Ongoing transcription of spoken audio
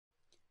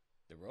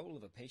The Role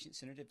of a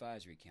Patient-Centered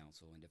Advisory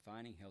Council in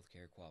Defining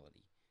Healthcare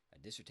Quality, a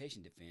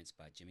dissertation defense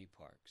by Jimmy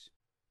Parks.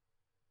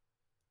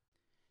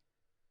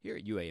 Here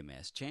at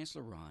UAMS,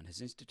 Chancellor Ron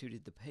has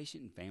instituted the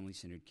Patient and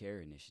Family-Centered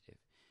Care Initiative.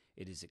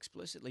 It is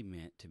explicitly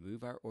meant to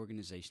move our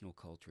organizational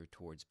culture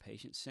towards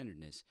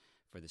patient-centeredness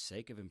for the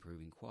sake of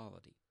improving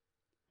quality.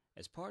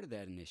 As part of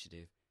that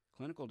initiative,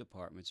 clinical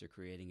departments are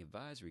creating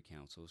advisory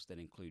councils that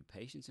include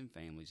patients and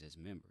families as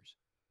members.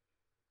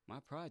 My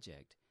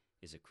project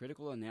is a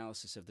critical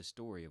analysis of the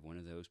story of one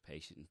of those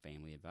patient and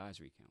family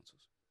advisory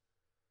councils.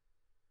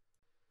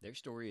 Their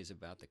story is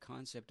about the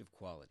concept of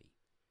quality,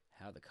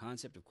 how the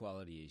concept of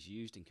quality is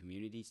used in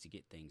communities to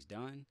get things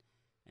done,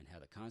 and how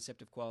the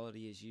concept of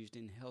quality is used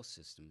in health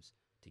systems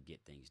to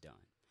get things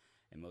done.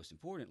 And most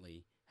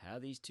importantly, how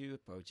these two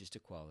approaches to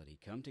quality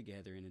come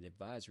together in an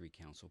advisory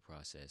council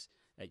process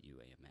at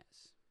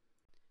UAMS.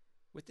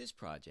 With this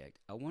project,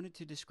 I wanted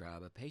to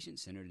describe a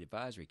patient-centered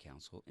advisory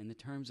council in the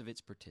terms of its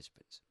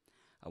participants.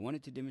 I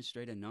wanted to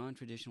demonstrate a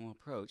non-traditional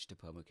approach to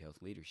public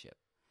health leadership.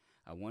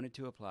 I wanted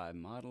to apply a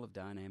model of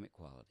dynamic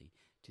quality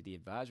to the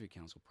advisory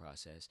council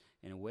process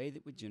in a way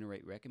that would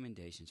generate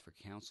recommendations for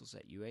councils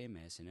at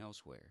UAMS and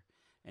elsewhere,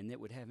 and that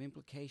would have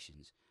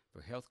implications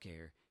for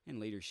healthcare and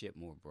leadership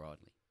more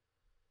broadly.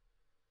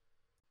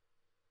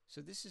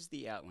 So this is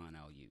the outline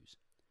I'll use.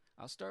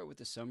 I'll start with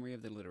a summary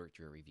of the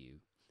literature review,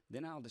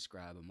 then I'll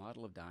describe a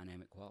model of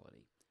dynamic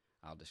quality.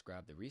 I'll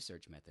describe the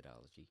research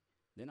methodology,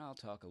 then I'll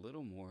talk a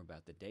little more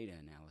about the data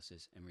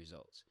analysis and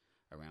results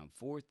around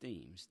 4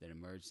 themes that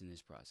emerged in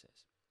this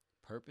process: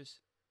 purpose,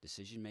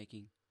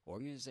 decision-making,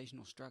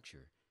 organizational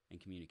structure,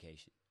 and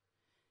communication.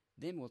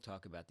 Then we'll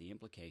talk about the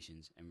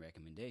implications and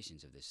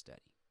recommendations of this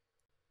study.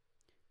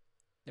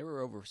 There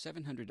were over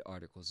 700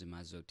 articles in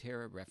my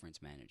Zotero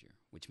reference manager,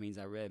 which means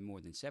I read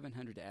more than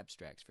 700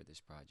 abstracts for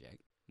this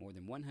project. More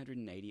than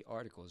 180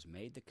 articles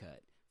made the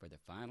cut for the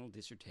final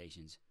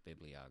dissertation's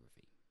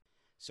bibliography.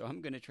 So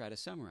I'm going to try to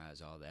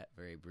summarize all that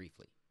very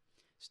briefly,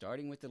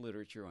 starting with the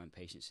literature on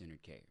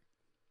patient-centered care.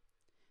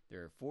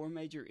 There are 4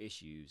 major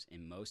issues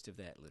in most of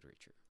that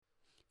literature.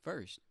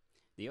 First,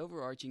 the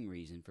overarching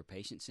reason for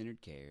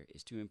patient-centered care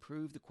is to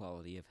improve the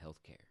quality of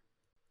health care.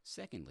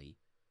 Secondly,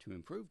 to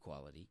improve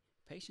quality,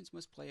 patients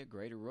must play a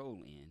greater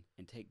role in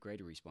and take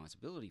greater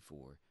responsibility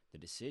for the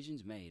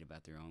decisions made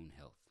about their own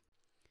health.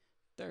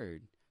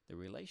 Third, the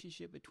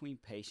relationship between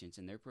patients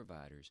and their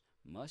providers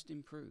must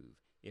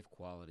improve if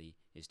quality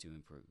is to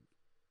improve.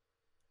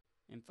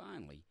 And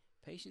finally,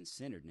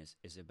 patient-centeredness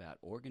is about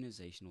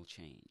organizational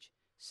change,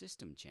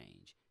 system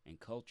change, and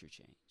culture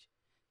change.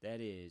 That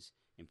is,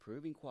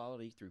 improving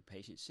quality through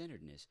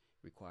patient-centeredness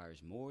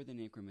requires more than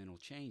incremental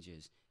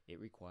changes. It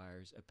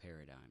requires a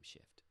paradigm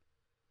shift.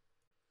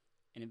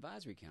 An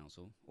advisory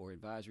council, or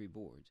advisory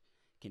boards,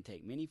 can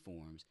take many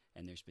forms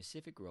and their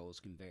specific roles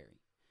can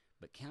vary.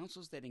 But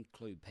councils that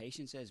include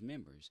patients as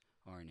members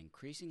are an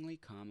increasingly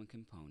common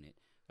component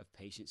of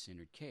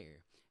patient-centered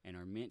care and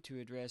are meant to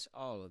address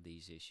all of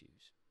these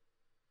issues.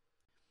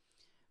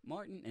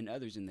 Martin and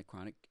others in the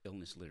chronic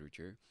illness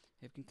literature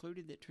have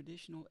concluded that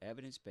traditional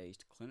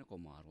evidence-based clinical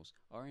models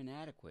are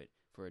inadequate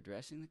for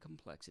addressing the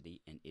complexity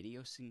and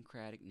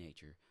idiosyncratic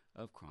nature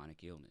of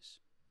chronic illness.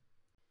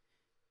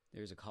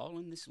 There is a call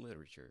in this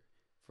literature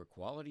for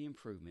quality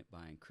improvement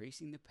by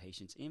increasing the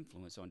patient's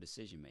influence on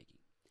decision-making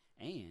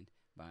and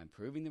by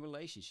improving the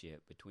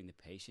relationship between the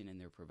patient and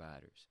their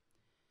providers.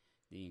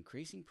 The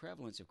increasing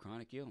prevalence of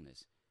chronic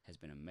illness has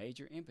been a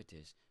major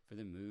impetus for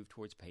the move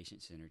towards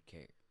patient-centered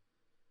care.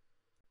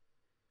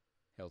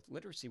 Health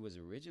literacy was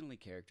originally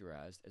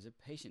characterized as a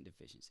patient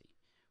deficiency,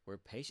 where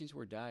patients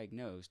were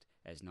diagnosed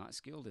as not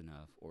skilled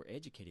enough or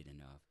educated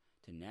enough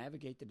to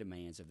navigate the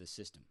demands of the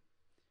system.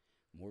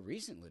 More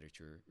recent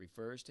literature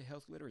refers to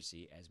health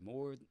literacy as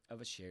more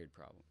of a shared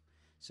problem,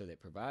 so that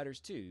providers,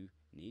 too,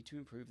 need to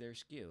improve their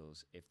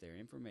skills if their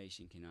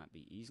information cannot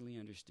be easily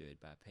understood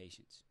by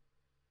patients.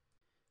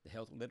 The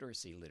health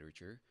literacy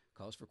literature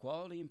calls for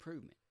quality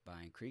improvement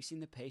by increasing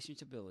the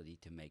patient's ability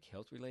to make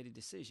health-related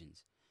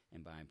decisions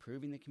and by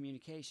improving the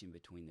communication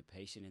between the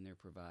patient and their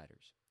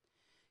providers.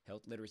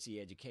 Health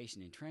literacy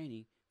education and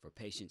training for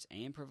patients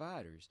and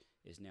providers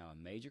is now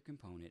a major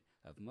component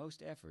of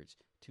most efforts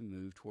to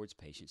move towards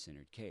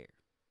patient-centered care.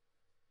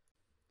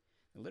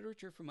 The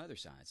literature from other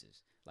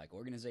sciences, like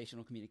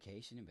organizational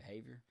communication and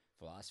behavior,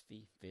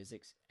 philosophy,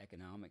 physics,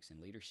 economics, and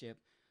leadership,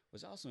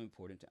 was also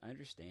important to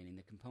understanding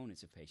the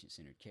components of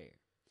patient-centered care.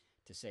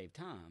 To save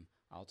time,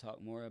 I'll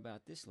talk more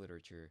about this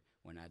literature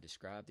when I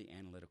describe the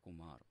analytical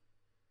model.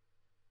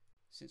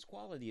 Since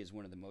quality is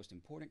one of the most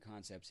important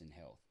concepts in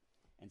health,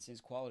 and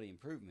since quality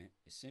improvement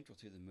is central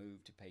to the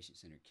move to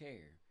patient-centered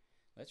care,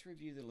 let's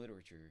review the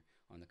literature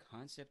on the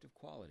concept of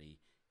quality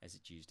as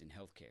it's used in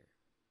healthcare.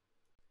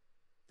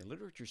 The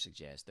literature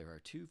suggests there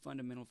are 2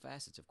 fundamental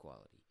facets of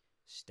quality: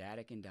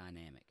 static and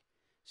dynamic.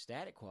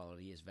 Static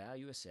quality is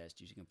value assessed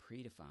using a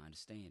predefined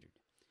standard.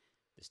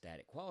 The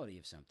static quality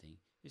of something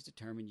is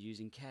determined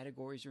using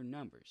categories or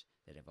numbers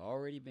that have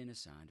already been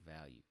assigned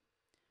value.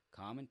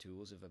 Common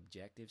tools of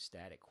objective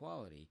static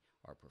quality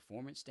are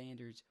performance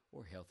standards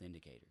or health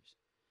indicators.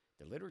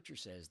 The literature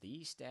says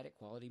these static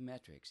quality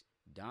metrics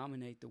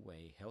dominate the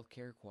way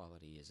healthcare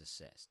quality is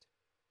assessed.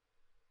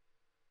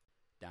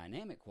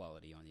 Dynamic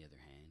quality, on the other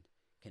hand,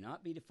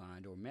 cannot be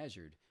defined or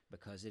measured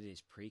because it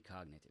is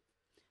precognitive.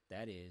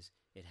 That is,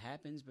 it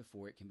happens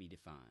before it can be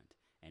defined,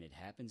 and it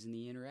happens in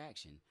the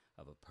interaction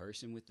of a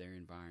person with their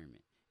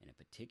environment in a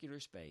particular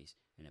space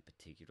in a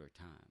particular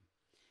time.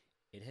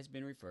 It has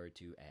been referred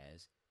to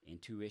as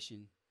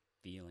intuition,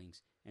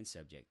 feelings, and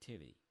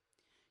subjectivity.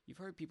 You've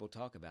heard people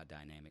talk about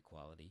dynamic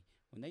quality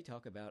when they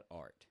talk about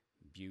art,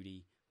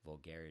 beauty,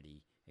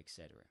 vulgarity,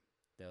 etc.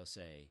 They'll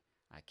say,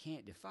 "I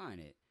can't define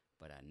it,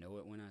 but I know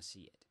it when I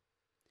see it."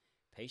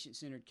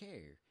 Patient-centered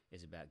care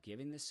is about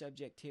giving the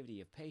subjectivity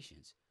of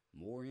patients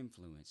more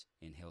influence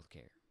in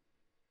healthcare.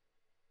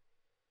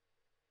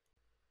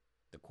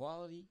 The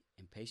quality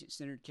and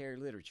patient-centered care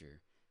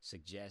literature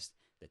suggests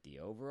that the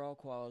overall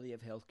quality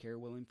of healthcare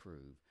will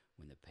improve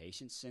when the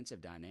patient's sense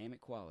of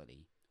dynamic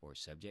quality, or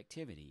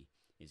subjectivity,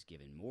 is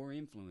given more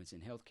influence in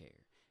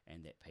healthcare,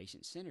 and that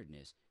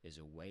patient-centeredness is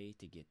a way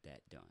to get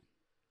that done.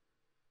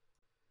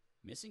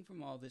 Missing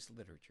from all this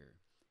literature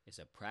is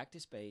a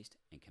practice-based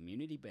and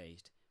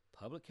community-based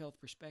public health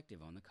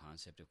perspective on the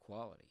concept of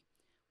quality,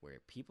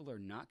 where people are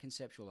not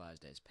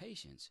conceptualized as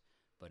patients,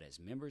 but as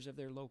members of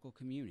their local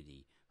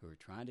community who are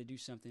trying to do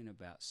something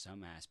about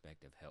some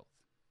aspect of health.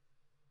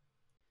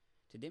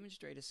 To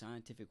demonstrate a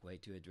scientific way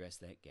to address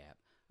that gap,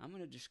 I'm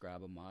going to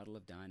describe a model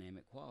of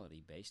dynamic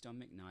quality based on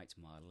McKnight's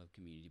model of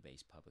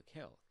community-based public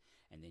health,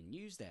 and then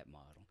use that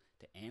model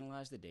to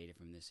analyze the data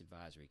from this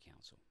advisory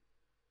council.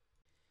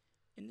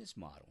 In this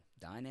model,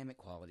 dynamic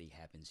quality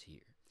happens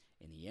here,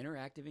 in the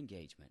interactive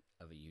engagement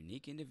of a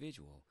unique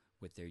individual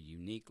with their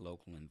unique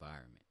local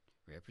environment,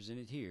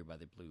 represented here by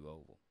the blue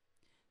oval.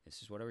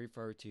 This is what I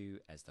refer to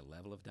as the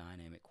level of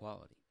dynamic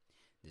quality.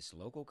 This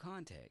local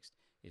context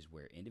is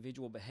where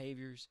individual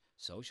behaviors,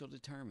 social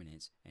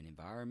determinants, and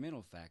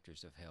environmental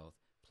factors of health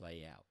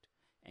play out.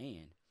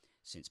 And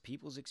since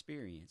people's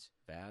experience,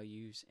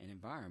 values, and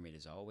environment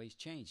is always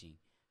changing,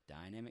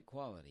 dynamic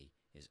quality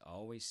is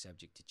always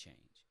subject to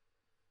change.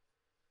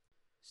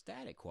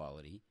 Static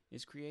quality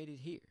is created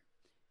here,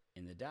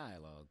 in the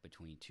dialogue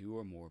between two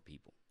or more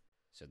people.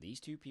 So these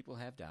two people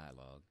have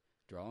dialogue,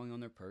 drawing on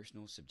their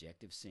personal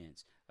subjective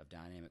sense of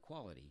dynamic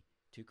quality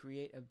to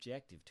create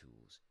objective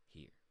tools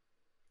here.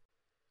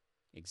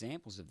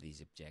 Examples of these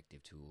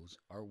objective tools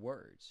are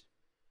words,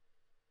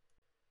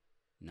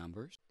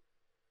 numbers,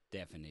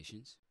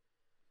 definitions,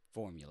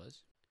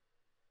 formulas,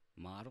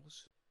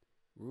 models,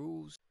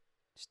 rules,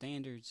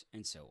 standards,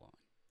 and so on.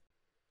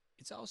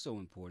 It's also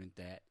important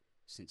that,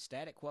 since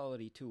static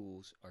quality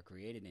tools are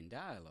created in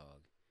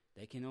dialogue,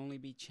 they can only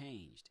be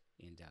changed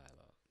in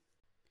dialogue.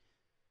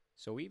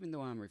 So even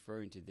though I'm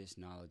referring to this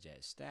knowledge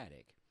as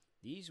static,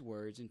 these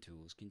words and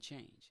tools can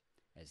change,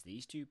 as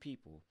these two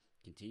people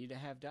continue to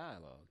have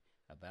dialogue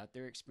about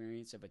their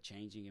experience of a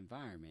changing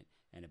environment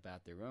and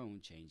about their own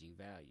changing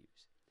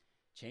values.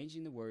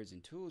 Changing the words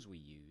and tools we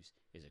use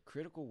is a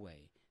critical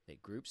way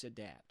that groups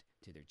adapt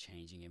to their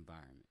changing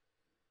environment.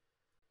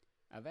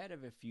 I've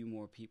added a few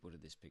more people to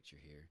this picture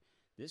here.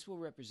 This will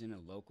represent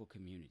a local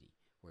community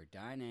where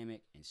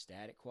dynamic and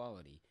static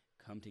quality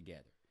come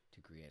together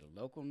to create a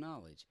local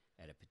knowledge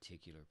at a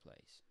particular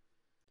place.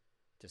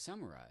 To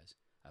summarize,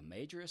 a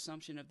major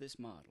assumption of this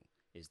model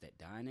is that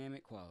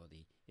dynamic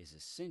quality is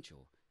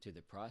essential to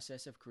the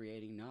process of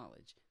creating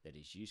knowledge that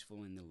is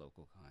useful in the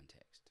local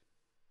context.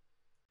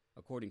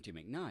 According to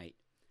McKnight,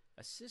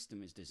 a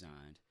system is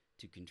designed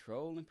to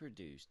control and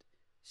produce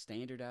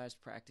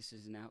standardized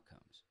practices and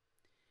outcomes.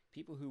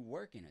 People who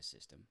work in a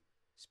system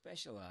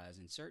specialize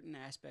in certain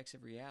aspects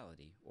of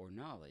reality or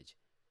knowledge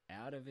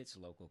out of its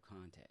local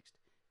context,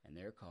 and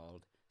they're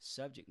called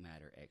subject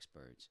matter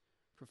experts,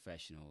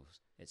 professionals,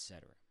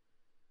 etc.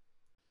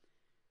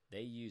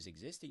 They use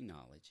existing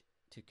knowledge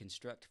to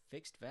construct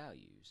fixed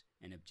values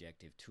and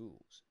objective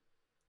tools.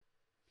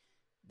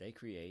 They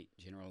create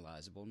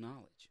generalizable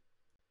knowledge,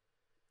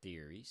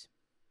 theories,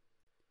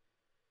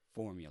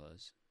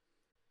 formulas,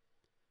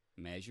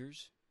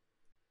 measures,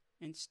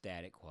 and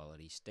static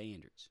quality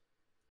standards.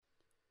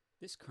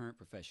 This current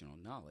professional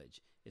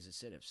knowledge is a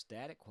set of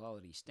static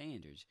quality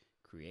standards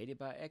created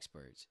by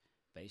experts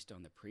based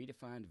on the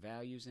predefined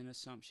values and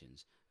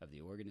assumptions of the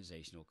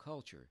organizational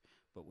culture,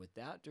 but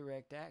without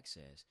direct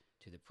access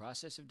to the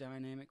process of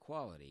dynamic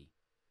quality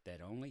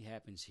that only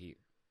happens here.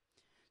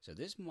 So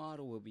this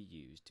model will be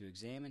used to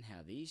examine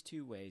how these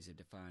two ways of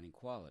defining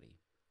quality,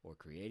 or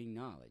creating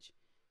knowledge,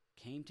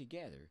 came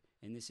together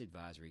in this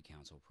advisory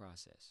council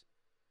process.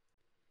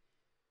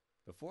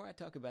 Before I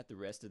talk about the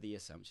rest of the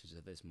assumptions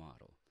of this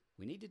model,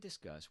 we need to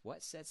discuss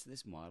what sets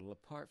this model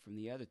apart from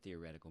the other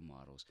theoretical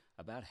models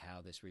about how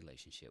this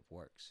relationship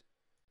works.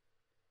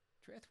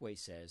 Trethway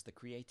says the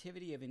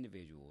creativity of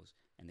individuals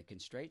and the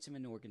constraints of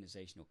an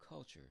organizational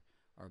culture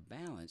are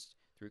balanced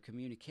through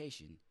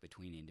communication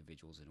between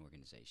individuals and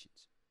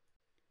organizations.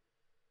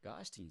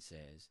 Gostein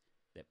says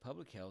that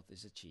public health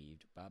is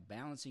achieved by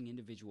balancing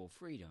individual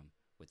freedom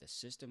with a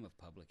system of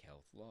public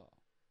health law.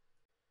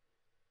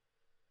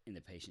 In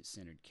the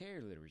patient-centered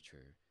care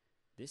literature,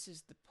 This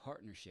is the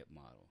partnership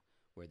model,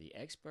 where the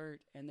expert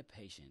and the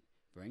patient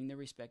bring their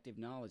respective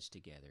knowledge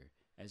together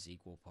as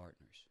equal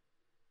partners.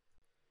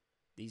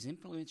 These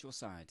influential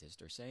scientists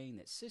are saying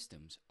that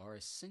systems are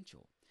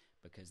essential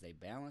because they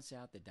balance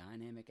out the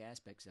dynamic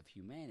aspects of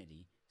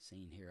humanity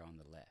seen here on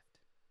the left.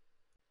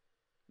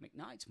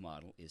 McKnight's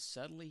model is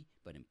subtly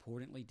but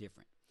importantly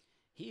different.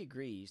 He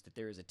agrees that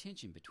there is a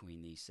tension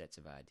between these sets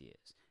of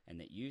ideas, and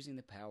that using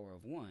the power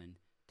of one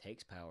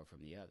takes power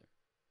from the other.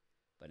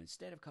 But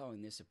instead of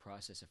calling this a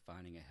process of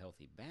finding a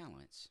healthy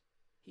balance,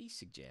 he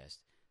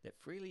suggests that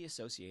freely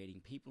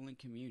associating people and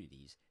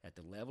communities at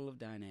the level of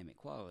dynamic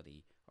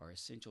quality are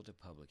essential to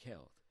public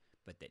health,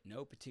 but that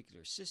no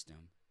particular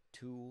system,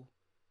 tool,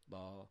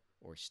 law,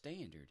 or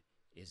standard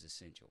is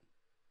essential.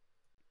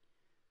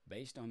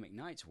 Based on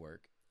McKnight's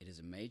work, it is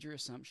a major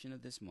assumption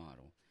of this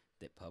model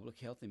that public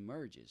health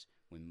emerges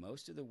when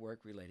most of the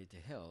work related to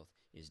health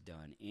is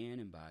done in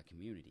and by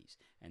communities,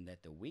 and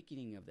that the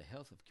weakening of the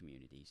health of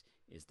communities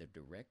is the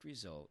direct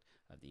result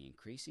of the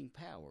increasing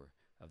power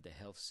of the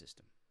health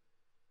system.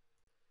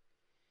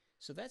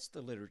 So that's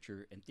the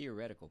literature and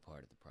theoretical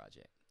part of the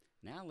project.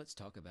 Now let's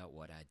talk about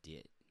what I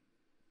did.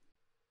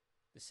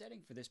 The setting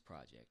for this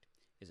project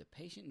is a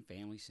patient and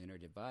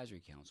family-centered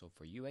advisory council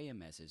for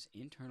UAMS's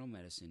Internal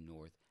Medicine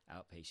North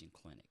Outpatient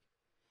Clinic.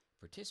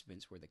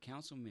 Participants were the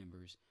council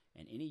members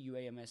and any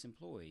UAMS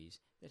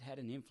employees that had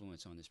an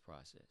influence on this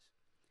process.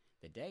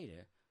 The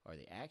data are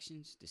the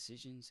actions,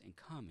 decisions, and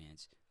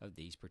comments of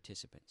these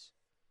participants.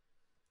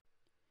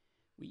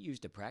 We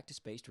used a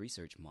practice-based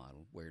research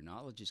model where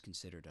knowledge is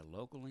considered a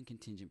local and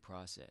contingent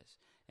process,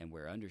 and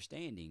where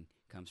understanding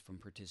comes from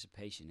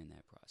participation in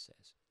that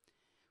process.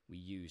 We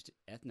used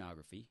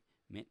ethnography,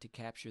 meant to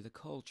capture the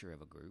culture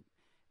of a group,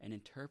 and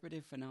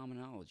interpretive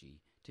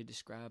phenomenology to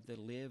describe the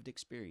lived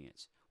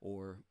experience,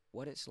 or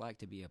what it's like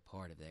to be a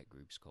part of that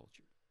group's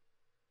culture.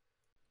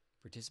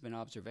 Participant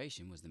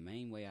observation was the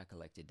main way I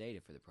collected data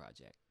for the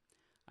project.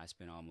 I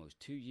spent almost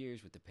 2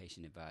 years with the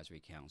Patient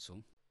Advisory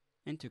Council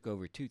and took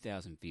over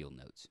 2,000 field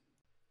notes.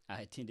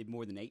 I attended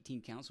more than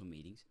 18 council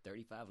meetings,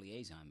 35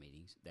 liaison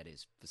meetings, that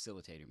is,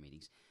 facilitator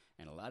meetings,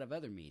 and a lot of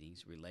other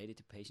meetings related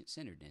to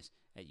patient-centeredness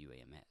at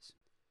UAMS.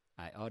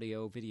 I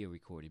audio-video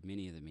recorded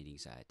many of the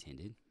meetings I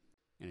attended,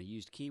 and I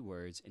used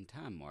keywords and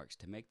time marks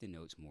to make the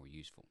notes more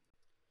useful.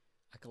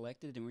 I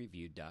collected and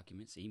reviewed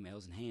documents,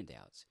 emails, and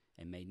handouts,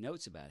 and made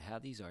notes about how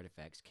these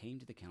artifacts came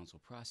to the council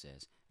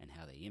process and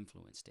how they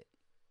influenced it.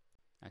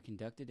 I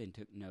conducted and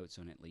took notes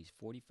on at least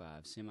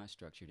 45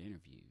 semi-structured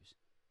interviews,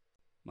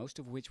 most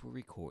of which were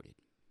recorded.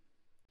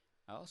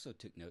 I also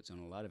took notes on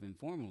a lot of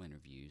informal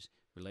interviews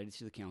related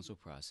to the council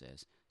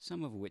process,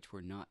 some of which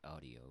were not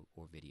audio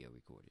or video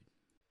recorded.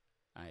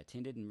 I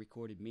attended and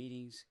recorded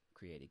meetings,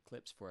 created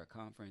clips for a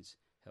conference,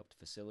 helped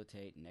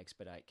facilitate and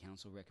expedite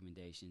council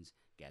recommendations,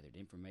 gathered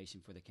information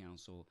for the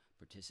council,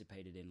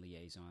 participated in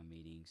liaison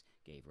meetings,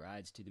 gave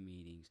rides to the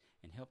meetings,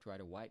 and helped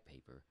write a white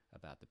paper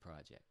about the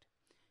project.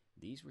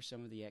 These were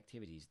some of the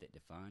activities that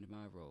defined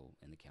my role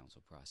in the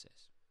council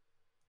process.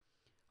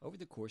 Over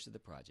the course of the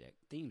project,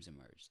 themes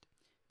emerged.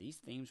 These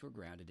themes were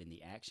grounded in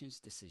the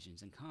actions,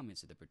 decisions, and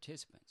comments of the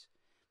participants.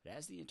 But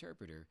as the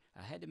interpreter,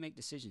 I had to make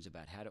decisions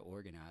about how to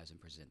organize and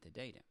present the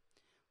data.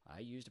 I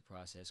used a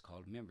process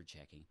called member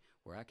checking,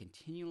 where I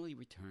continually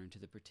returned to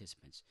the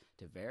participants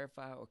to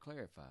verify or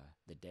clarify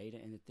the data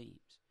and the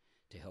themes,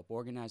 to help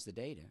organize the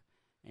data,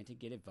 and to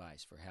get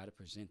advice for how to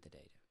present the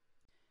data.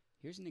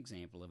 Here's an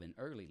example of an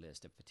early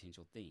list of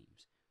potential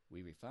themes.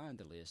 We refined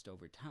the list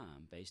over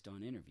time based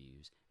on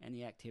interviews and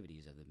the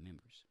activities of the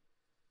members.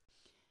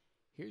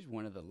 Here's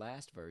one of the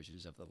last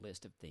versions of the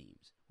list of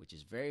themes, which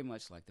is very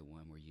much like the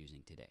one we're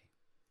using today.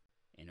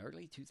 In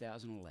early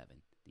 2011,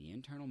 the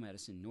Internal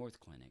Medicine North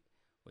Clinic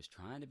was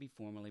trying to be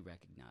formally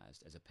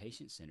recognized as a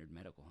patient-centered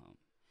medical home.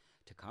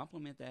 To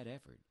complement that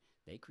effort,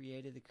 they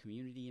created the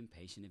Community and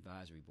Patient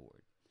Advisory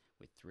Board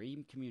with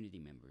 3 community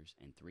members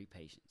and 3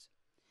 patients.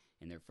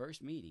 In their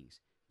first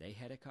meetings, they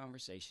had a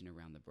conversation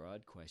around the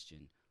broad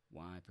question,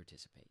 why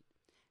participate?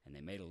 And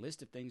they made a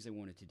list of things they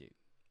wanted to do.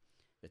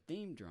 The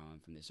theme drawn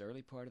from this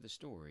early part of the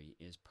story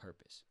is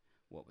purpose.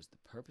 What was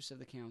the purpose of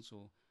the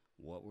council?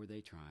 What were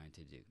they trying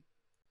to do?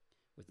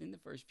 Within the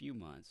first few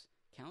months,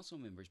 council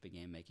members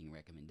began making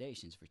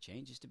recommendations for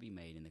changes to be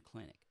made in the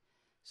clinic.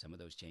 Some of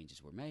those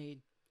changes were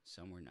made,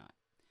 some were not.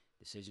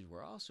 Decisions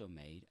were also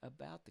made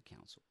about the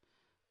council.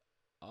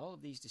 All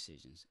of these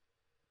decisions,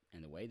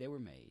 and the way they were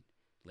made,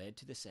 led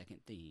to the second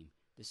theme,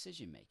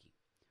 decision-making.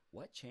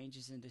 What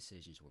changes and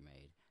decisions were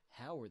made,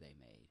 how were they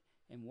made,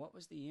 and what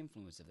was the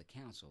influence of the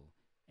council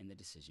in the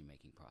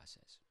decision-making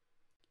process?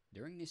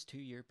 During this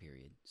 2-year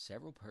period,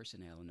 several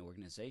personnel and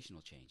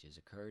organizational changes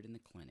occurred in the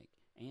clinic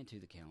and to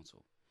the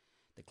council.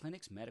 The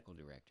clinic's medical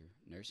director,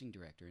 nursing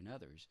director, and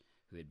others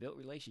who had built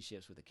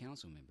relationships with the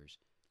council members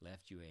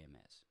left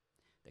UAMS.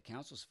 The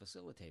council's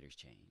facilitators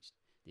changed.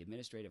 The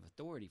administrative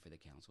authority for the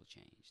council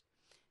changed.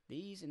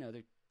 These and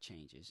other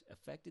changes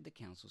affected the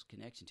council's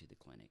connection to the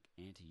clinic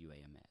and to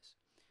UAMS.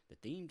 The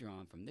theme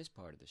drawn from this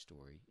part of the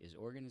story is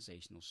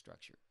organizational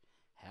structure.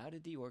 how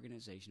did the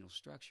organizational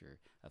structure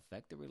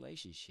affect the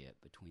relationship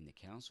between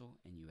the Council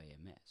and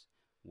UAMS?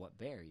 What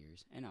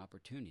barriers and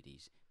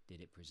opportunities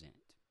did it present?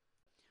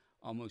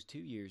 Almost 2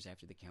 years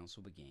after the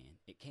Council began,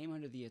 it came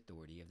under the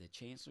authority of the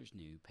Chancellor's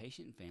new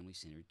Patient and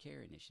Family-Centered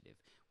Care Initiative,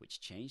 which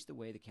changed the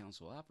way the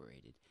Council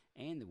operated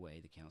and the way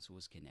the Council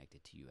was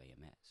connected to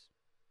UAMS.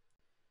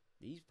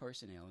 These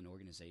personnel and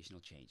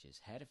organizational changes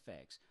had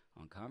effects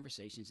on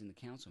conversations in the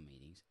Council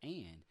meetings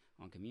and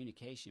on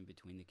communication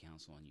between the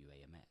Council and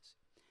UAMS.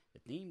 The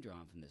theme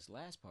drawn from this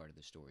last part of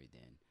the story,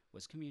 then,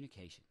 was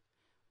communication.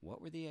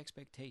 What were the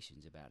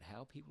expectations about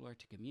how people are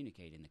to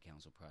communicate in the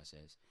Council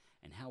process,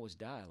 and how was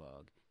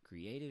dialogue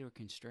created or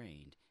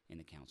constrained in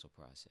the Council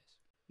process?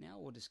 Now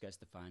we'll discuss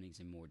the findings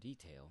in more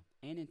detail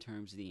and in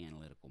terms of the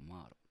analytical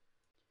model.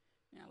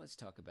 Now let's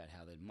talk about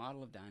how the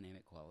model of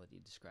dynamic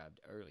quality described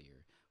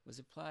earlier was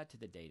applied to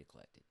the data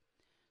collected.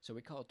 So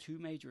recall two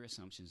major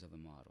assumptions of the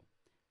model: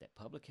 that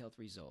public health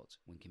results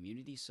when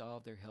communities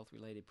solve their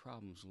health-related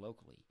problems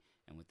locally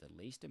and with the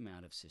least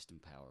amount of system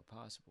power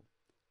possible,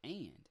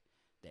 and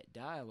that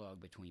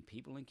dialogue between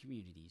people in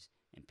communities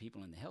and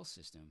people in the health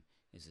system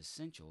is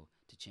essential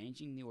to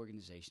changing the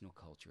organizational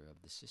culture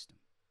of the system.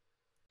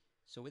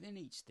 So within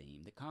each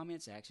theme, the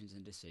comments, actions,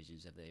 and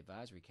decisions of the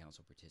Advisory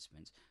Council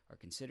participants are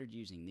considered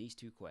using these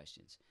two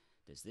questions.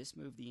 Does this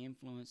move the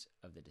influence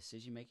of the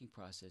decision-making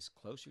process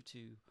closer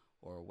to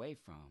or away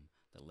from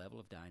the level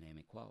of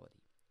dynamic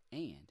quality?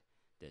 And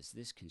does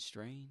this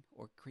constrain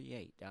or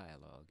create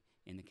dialogue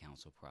in the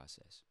Council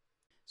process?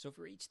 So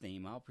for each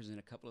theme, I'll present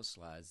a couple of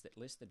slides that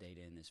list the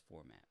data in this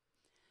format.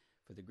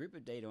 For the group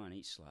of data on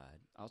each slide,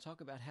 I'll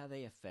talk about how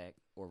they affect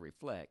or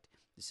reflect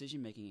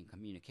decision-making and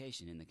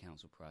communication in the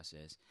Council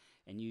process,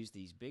 and use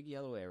these big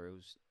yellow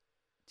arrows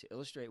to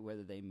illustrate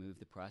whether they move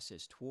the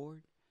process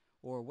toward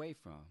or away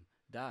from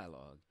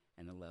dialogue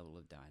and the level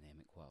of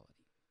dynamic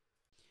quality.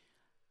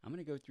 I'm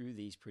going to go through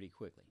these pretty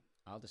quickly.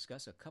 I'll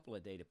discuss a couple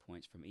of data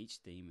points from each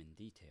theme in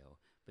detail,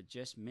 but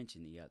just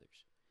mention the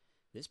others.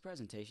 This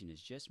presentation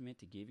is just meant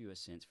to give you a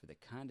sense for the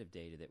kind of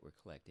data that were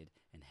collected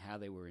and how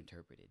they were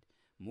interpreted.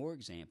 More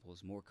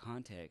examples, more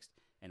context,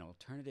 and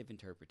alternative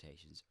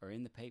interpretations are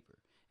in the paper,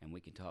 and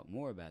we can talk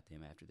more about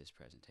them after this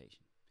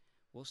presentation.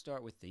 We'll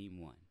start with Theme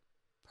 1,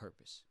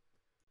 Purpose.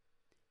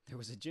 There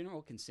was a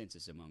general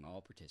consensus among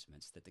all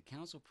participants that the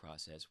Council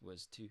process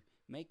was to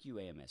make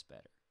UAMS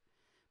better,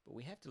 but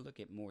we have to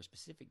look at more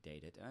specific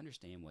data to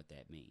understand what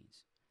that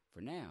means.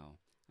 For now,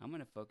 I'm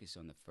going to focus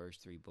on the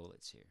first three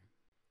bullets here.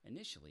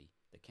 Initially,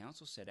 the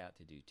Council set out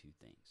to do two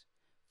things.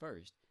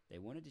 First, they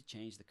wanted to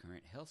change the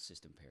current health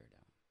system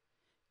paradigm.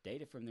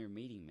 Data from their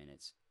meeting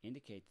minutes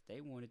indicate that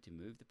they wanted to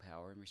move the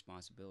power and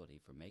responsibility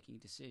for making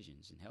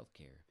decisions in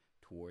healthcare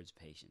towards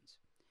patients.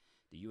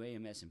 The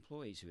UAMS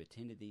employees who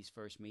attended these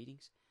first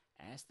meetings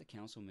asked the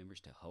Council members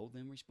to hold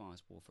them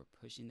responsible for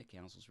pushing the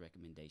Council's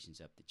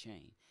recommendations up the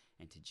chain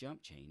and to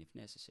jump chain if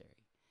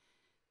necessary.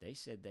 They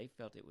said they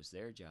felt it was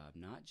their job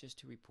not just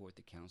to report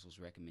the Council's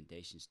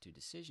recommendations to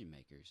decision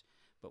makers,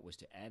 but was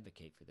to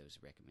advocate for those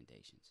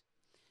recommendations.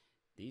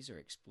 These are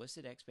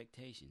explicit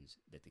expectations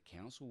that the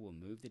Council will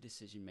move the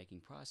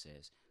decision-making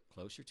process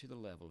closer to the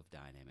level of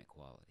dynamic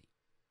quality.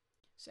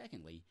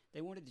 Secondly,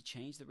 they wanted to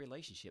change the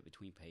relationship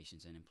between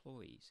patients and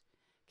employees.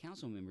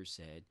 Council members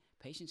said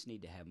patients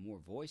need to have more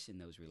voice in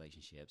those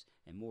relationships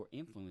and more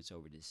influence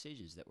over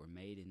decisions that were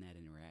made in that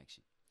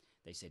interaction.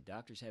 They said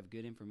doctors have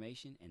good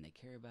information and they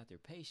care about their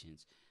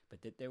patients,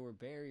 but that there were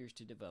barriers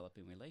to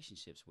developing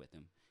relationships with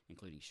them,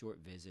 including short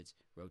visits,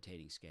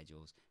 rotating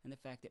schedules, and the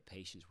fact that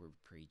patients were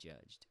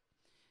prejudged.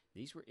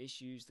 These were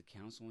issues the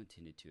Council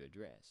intended to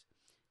address.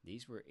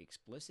 These were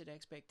explicit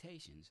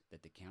expectations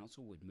that the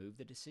Council would move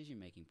the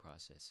decision-making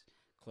process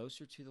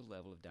closer to the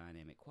level of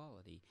dynamic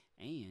quality,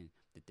 and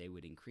that they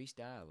would increase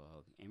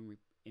dialogue and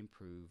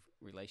improve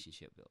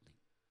relationship building.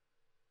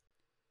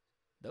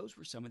 Those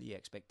were some of the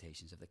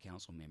expectations of the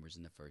Council members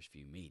in the first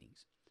few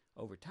meetings.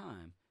 Over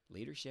time,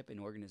 leadership and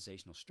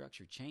organizational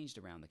structure changed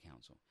around the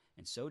Council,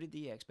 and so did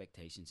the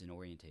expectations and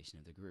orientation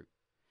of the group.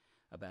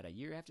 About a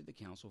year after the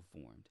Council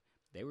formed,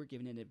 they were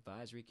given an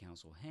Advisory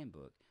Council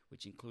handbook,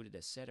 which included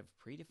a set of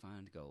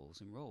predefined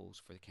goals and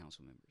roles for the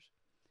Council members.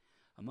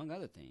 Among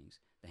other things,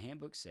 the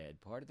handbook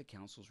said part of the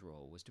Council's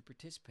role was to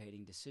participate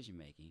in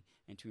decision-making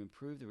and to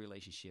improve the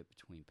relationship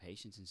between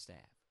patients and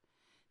staff.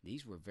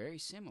 These were very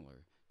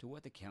similar to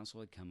what the Council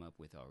had come up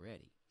with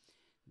already.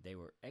 They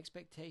were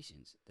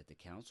expectations that the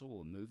Council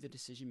will move the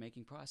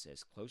decision-making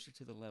process closer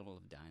to the level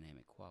of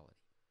dynamic quality.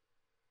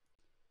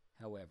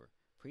 However,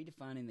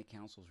 predefining the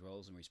Council's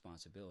roles and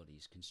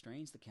responsibilities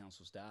constrains the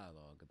Council's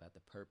dialogue about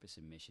the purpose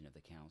and mission of the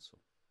Council.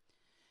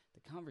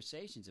 The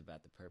conversations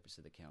about the purpose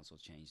of the Council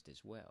changed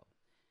as well.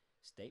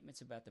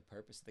 Statements about the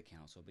purpose of the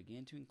Council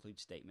began to include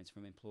statements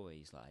from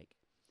employees like,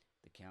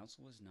 "The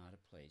Council is not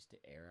a place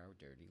to air our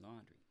dirty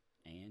laundry,"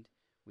 and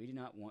 "We do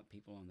not want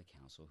people on the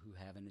Council who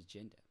have an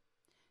agenda."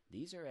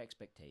 These are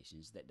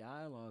expectations that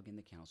dialogue in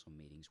the Council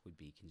meetings would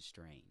be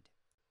constrained.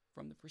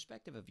 From the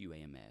perspective of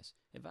UAMS,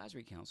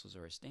 advisory councils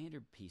are a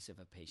standard piece of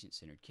a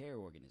patient-centered care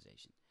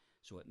organization.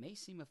 so it may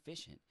seem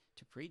efficient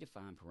to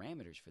predefine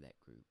parameters for that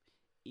group,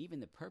 even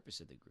the purpose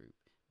of the group,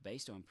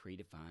 based on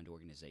predefined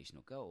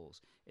organizational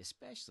goals,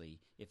 especially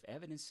if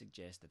evidence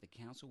suggests that the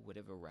council would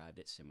have arrived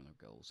at similar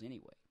goals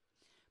anyway.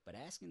 But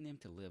asking them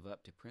to live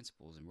up to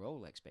principles and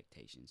role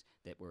expectations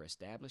that were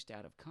established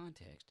out of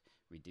context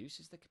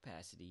reduces the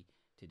capacity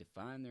to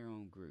define their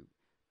own group,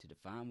 to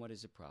define what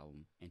is a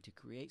problem, and to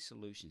create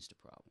solutions to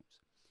problems.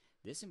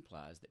 This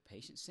implies that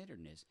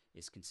patient-centeredness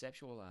is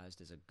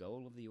conceptualized as a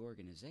goal of the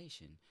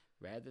organization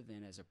rather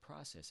than as a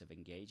process of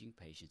engaging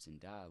patients in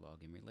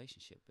dialogue and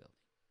relationship building.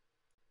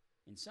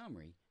 In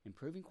summary,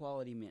 improving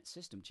quality meant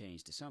system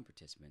change to some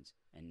participants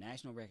and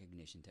national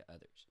recognition to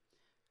others.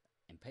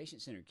 And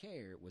patient-centered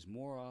care was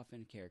more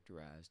often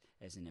characterized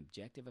as an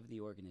objective of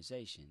the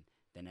organization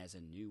than as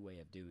a new way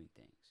of doing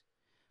things.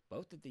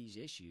 Both of these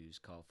issues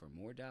call for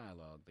more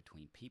dialogue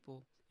between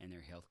people and their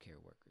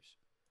healthcare workers.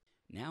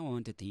 Now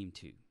on to Theme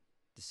 2,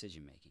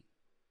 decision-making.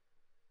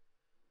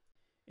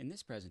 In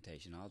this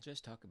presentation, I'll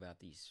just talk about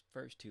these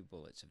first two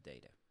bullets of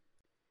data.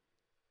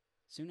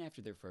 Soon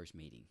after their first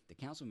meeting, the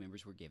council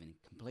members were given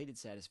completed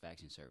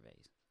satisfaction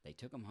surveys. They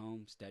took them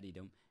home, studied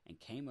them, and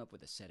came up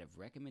with a set of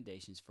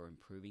recommendations for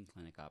improving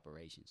clinic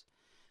operations.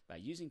 By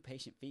using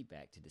patient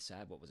feedback to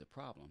decide what was a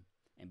problem,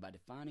 and by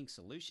defining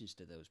solutions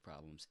to those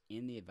problems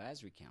in the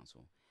advisory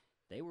council,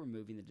 they were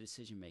moving the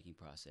decision-making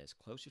process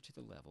closer to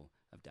the level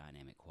of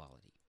dynamic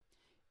quality.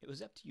 It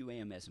was up to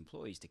UAMS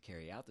employees to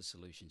carry out the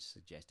solutions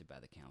suggested by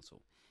the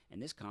council,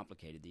 and this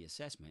complicated the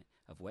assessment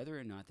of whether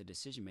or not the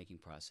decision-making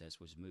process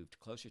was moved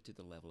closer to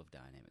the level of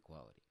dynamic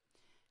quality.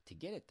 To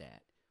get at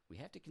that, we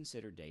have to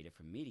consider data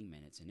from meeting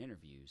minutes and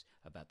interviews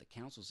about the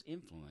council's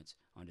influence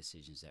on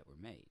decisions that were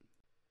made.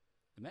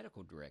 The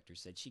medical director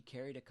said she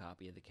carried a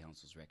copy of the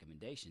council's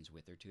recommendations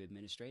with her to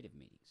administrative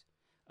meetings.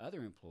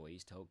 Other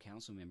employees told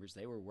council members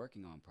they were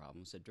working on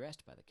problems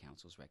addressed by the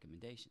council's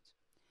recommendations.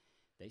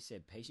 They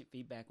said patient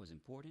feedback was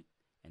important,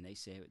 and they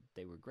said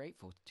they were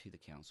grateful to the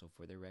council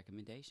for their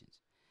recommendations.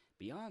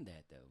 Beyond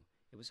that, though,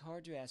 it was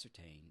hard to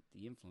ascertain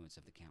the influence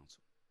of the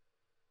council.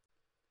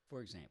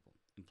 For example,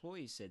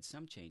 employees said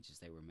some changes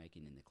they were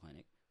making in the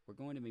clinic were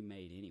going to be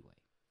made anyway.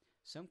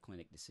 Some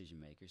clinic decision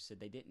makers said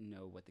they didn't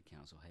know what the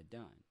council had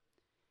done.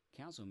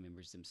 Council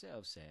members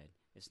themselves said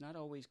it's not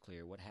always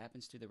clear what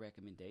happens to the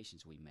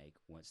recommendations we make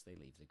once they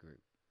leave the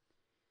group.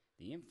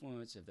 The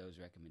influence of those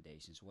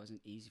recommendations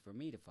wasn't easy for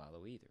me to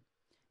follow either.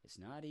 It's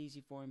not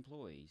easy for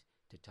employees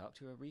to talk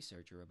to a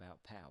researcher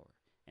about power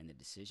and the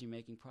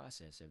decision-making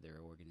process of their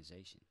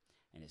organization,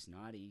 and it's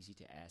not easy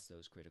to ask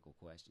those critical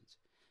questions.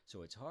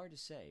 So it's hard to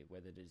say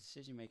whether the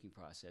decision-making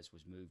process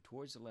was moved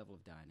towards the level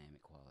of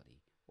dynamic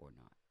quality or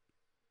not.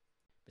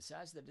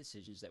 Besides the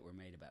decisions that were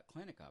made about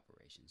clinic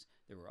operations,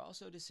 there were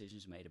also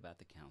decisions made about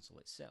the council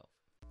itself.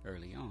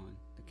 Early on,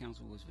 the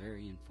council was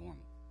very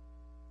informal.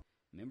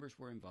 Members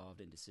were involved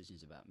in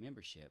decisions about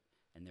membership,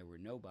 and there were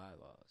no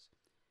bylaws.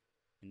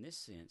 In this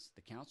sense,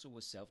 the council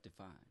was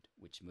self-defined,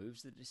 which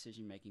moves the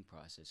decision-making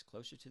process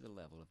closer to the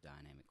level of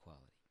dynamic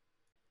quality.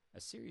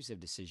 A series of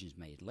decisions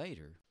made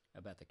later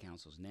about the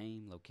council's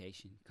name,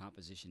 location,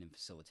 composition, and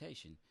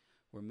facilitation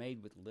were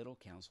made with little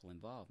council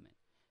involvement,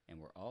 and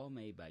were all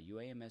made by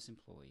UAMS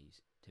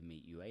employees to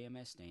meet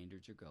UAMS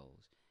standards or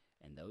goals,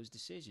 and those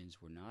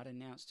decisions were not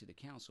announced to the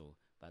council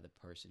by the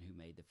person who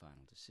made the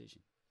final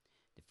decision.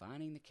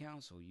 Defining the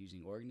council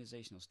using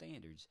organizational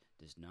standards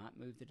does not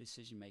move the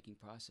decision-making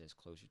process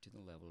closer to the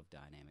level of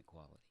dynamic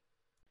quality.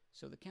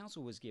 So the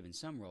council was given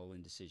some role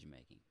in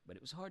decision-making, but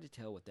it was hard to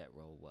tell what that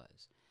role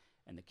was.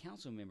 And the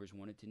council members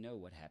wanted to know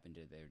what happened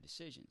to their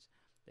decisions.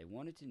 They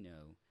wanted to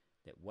know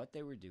that what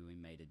they were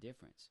doing made a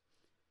difference.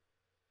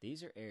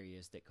 These are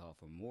areas that call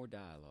for more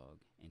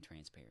dialogue and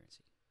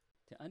transparency.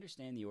 To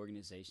understand the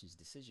organization's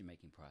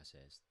decision-making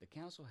process, the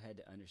council had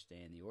to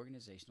understand the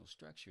organizational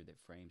structure that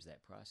frames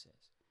that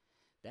process.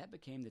 That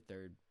became the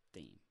third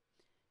theme,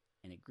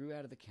 and it grew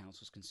out of the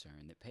council's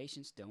concern that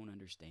patients don't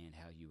understand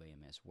how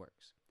UAMS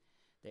works.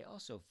 They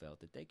also felt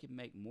that they could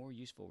make more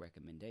useful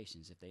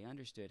recommendations if they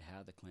understood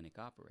how the clinic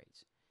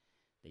operates.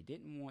 They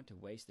didn't want to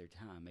waste their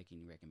time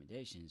making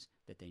recommendations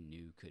that they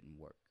knew couldn't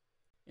work.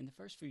 In the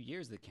first few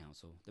years of the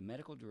council, the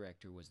medical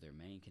director was their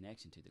main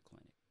connection to the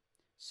clinic.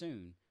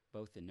 Soon,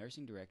 both the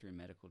nursing director and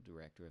medical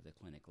director of the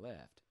clinic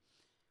left.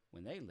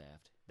 When they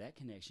left, that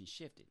connection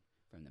shifted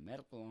from the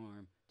medical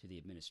arm to the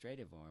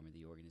administrative arm of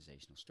the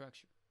organizational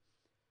structure.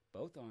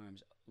 Both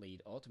arms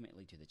lead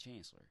ultimately to the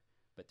chancellor,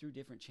 but through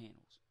different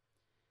channels.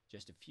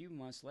 Just a few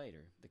months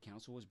later, the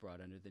council was brought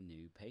under the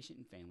new Patient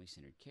and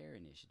Family-Centered Care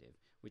Initiative,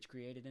 which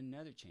created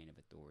another chain of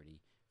authority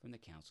from the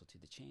council to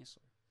the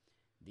chancellor.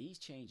 These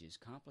changes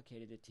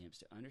complicated attempts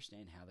to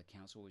understand how the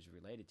council was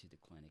related to the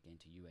clinic and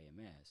to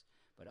UAMS,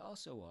 but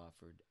also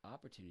offered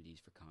opportunities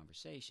for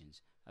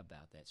conversations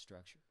about that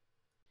structure.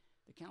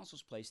 The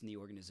council's place in the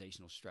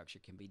organizational structure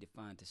can be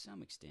defined to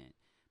some extent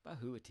by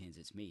who attends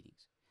its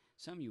meetings.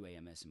 Some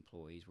UAMS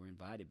employees were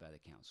invited by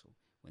the council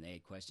when they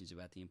had questions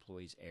about the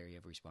employee's area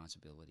of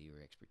responsibility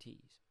or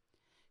expertise.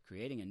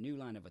 Creating a new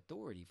line of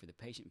authority for the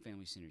Patient and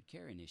Family-Centered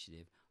Care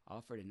Initiative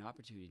offered an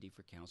opportunity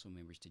for council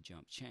members to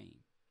jump chain.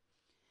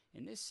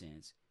 In this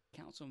sense,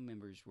 council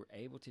members were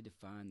able to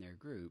define their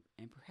group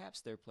and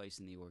perhaps their place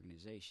in the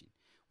organization,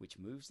 which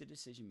moves the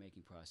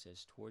decision-making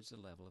process towards the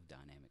level of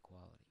dynamic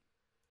quality.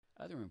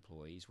 Other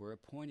employees were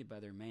appointed by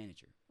their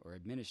manager or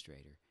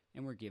administrator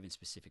and were given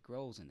specific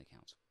roles in the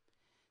council.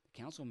 The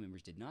council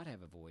members did not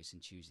have a voice in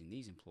choosing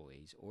these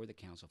employees or the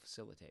council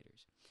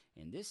facilitators.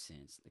 In this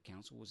sense, the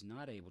council was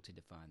not able to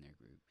define their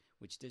group,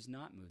 which does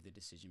not move the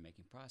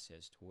decision-making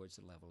process towards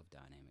the level of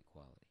dynamic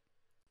quality.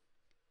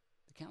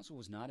 The council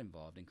was not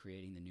involved in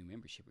creating the new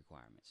membership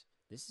requirements.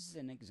 This is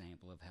an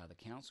example of how the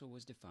council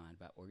was defined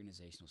by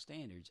organizational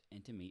standards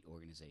and to meet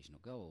organizational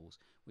goals,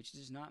 which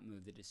does not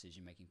move the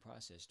decision-making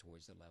process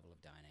towards the level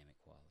of dynamic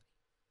quality.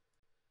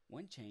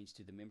 One change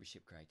to the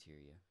membership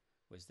criteria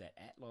was that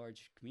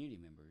at-large community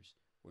members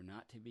were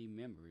not to be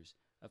members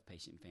of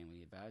patient and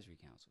family advisory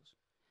councils.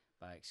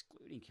 By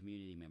excluding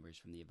community members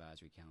from the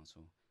advisory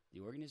council,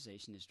 the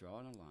organization is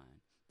drawing a line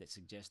that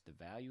suggests the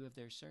value of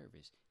their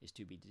service is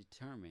to be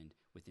determined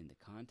within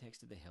the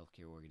context of the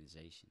healthcare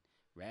organization,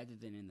 rather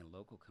than in the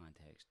local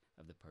context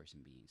of the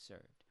person being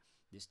served.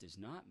 This does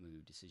not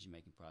move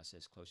decision-making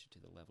process closer to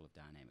the level of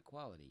dynamic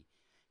quality,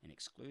 and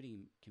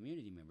excluding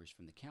community members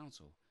from the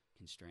council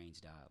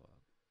constrains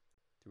dialogue.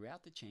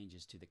 Throughout the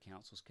changes to the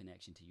council's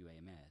connection to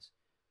UAMS,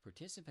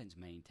 participants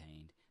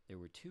maintained there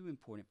were two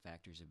important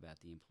factors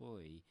about the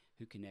employee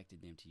who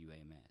connected them to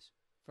UAMS.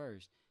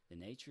 First, the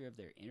nature of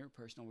their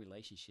interpersonal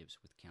relationships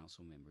with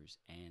council members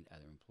and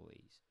other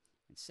employees.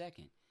 And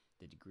second,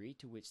 the degree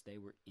to which they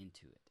were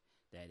into it,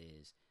 that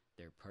is,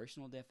 their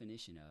personal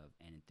definition of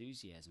and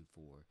enthusiasm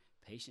for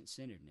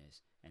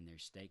patient-centeredness and their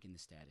stake in the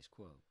status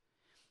quo.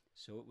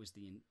 So it was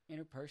the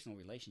interpersonal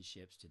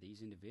relationships to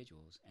these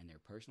individuals and their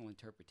personal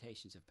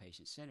interpretations of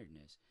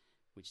patient-centeredness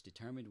which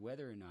determined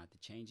whether or not the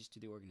changes to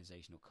the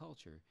organizational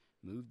culture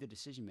moved the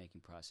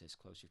decision-making process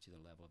closer to the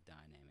level of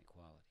dynamic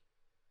quality.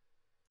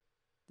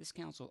 This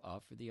council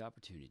offered the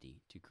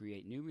opportunity to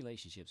create new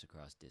relationships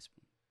across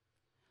discipline,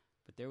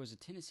 but there was a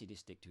tendency to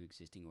stick to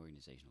existing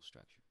organizational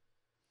structure.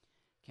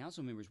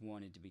 Council members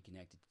wanted to be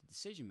connected to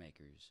decision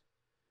makers,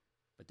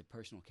 but the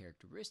personal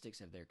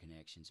characteristics of their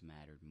connections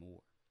mattered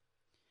more.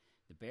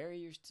 The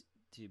barriers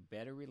to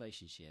better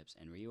relationships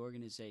and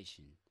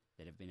reorganization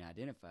that have been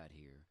identified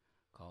here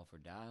call for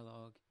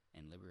dialogue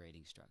and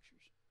liberating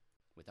structures.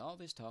 With all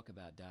this talk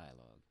about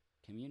dialogue,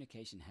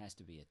 communication has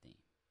to be a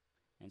theme,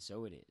 and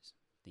so it is.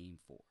 Theme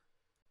 4.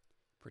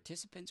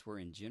 Participants were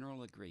in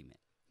general agreement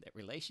that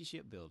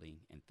relationship building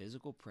and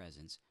physical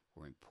presence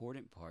were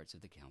important parts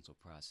of the council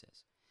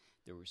process.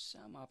 There were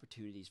some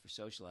opportunities for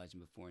socializing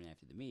before and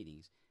after the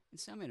meetings, and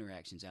some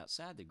interactions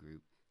outside the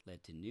group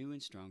led to new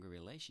and stronger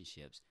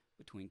relationships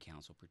between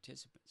council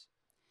participants.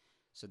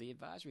 So the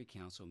advisory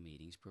council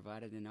meetings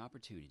provided an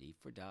opportunity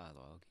for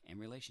dialogue and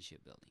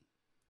relationship building.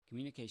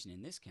 Communication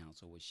in this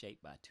council was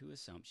shaped by two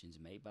assumptions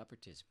made by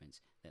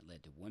participants that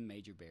led to one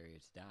major barrier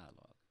to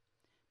dialogue.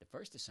 The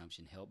first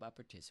assumption held by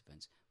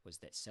participants was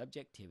that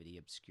subjectivity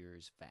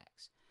obscures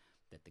facts,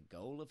 that the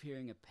goal of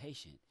hearing a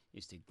patient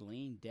is to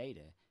glean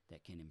data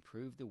that can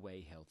improve the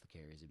way health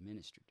care is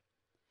administered.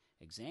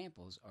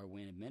 Examples are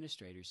when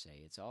administrators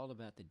say it's all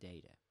about the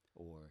data,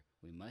 or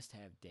we must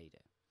have data.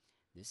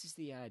 This is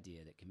the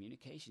idea that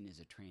communication is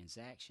a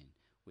transaction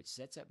which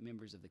sets up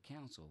members of the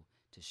council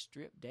to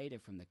strip data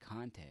from the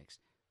context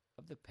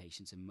of the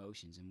patient's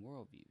emotions and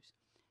worldviews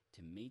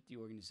to meet the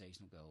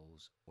organizational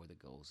goals or the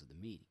goals of the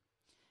meeting.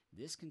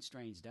 This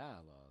constrains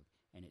dialogue,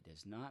 and it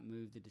does not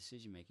move the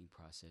decision-making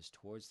process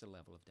towards the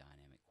level of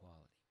dynamic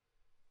quality.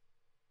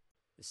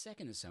 The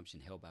second assumption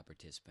held by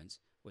participants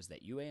was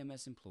that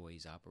UAMS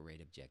employees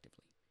operate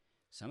objectively.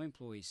 Some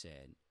employees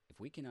said, if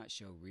we cannot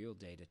show real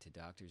data to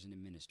doctors and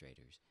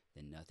administrators,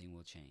 then nothing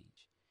will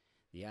change.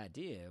 The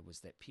idea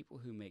was that people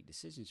who make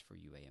decisions for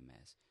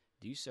UAMS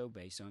do so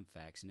based on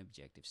facts and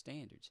objective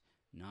standards,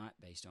 not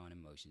based on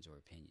emotions or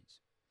opinions.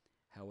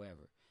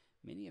 However,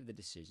 many of the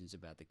decisions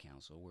about the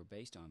council were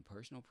based on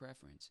personal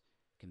preference,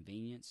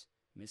 convenience,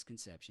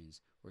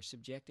 misconceptions, or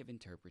subjective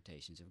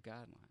interpretations of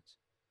guidelines.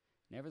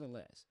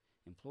 Nevertheless,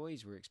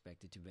 employees were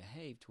expected to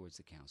behave towards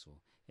the council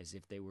as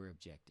if they were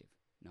objective,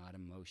 not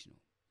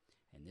emotional,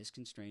 and this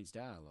constrains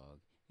dialogue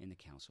in the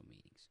council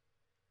meetings.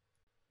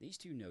 These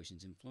two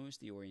notions influenced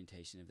the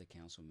orientation of the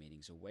council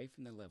meetings away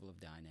from the level of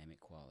dynamic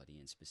quality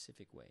in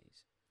specific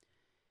ways.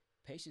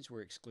 Patients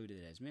were excluded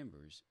as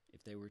members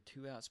if they were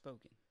too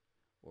outspoken,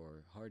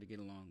 or hard to get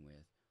along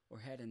with, or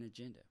had an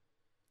agenda.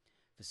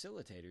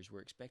 Facilitators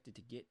were expected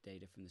to get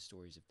data from the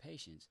stories of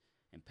patients,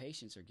 and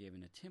patients are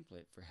given a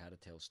template for how to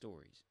tell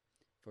stories.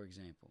 For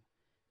example,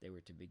 they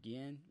were to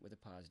begin with a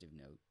positive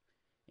note,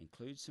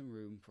 include some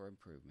room for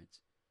improvements,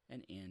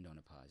 and end on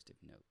a positive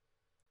note.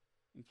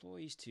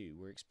 Employees, too,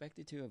 were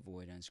expected to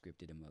avoid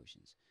unscripted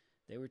emotions.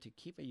 They were to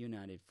keep a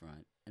united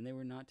front, and they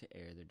were not to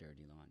air their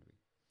dirty laundry.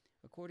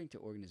 According to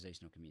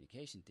organizational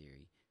communication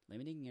theory,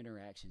 limiting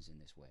interactions in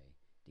this way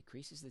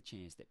decreases the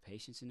chance that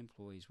patients and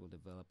employees will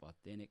develop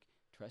authentic,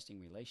 trusting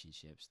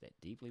relationships that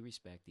deeply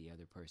respect the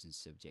other person's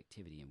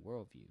subjectivity and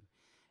worldview,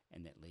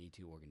 and that lead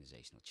to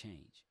organizational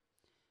change.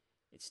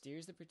 It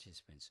steers the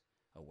participants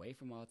away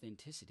from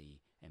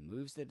authenticity and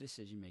moves the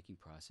decision-making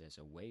process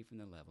away from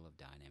the level of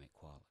dynamic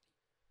quality.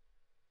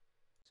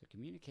 So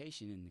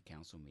communication in the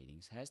council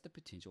meetings has the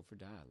potential for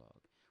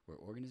dialogue, where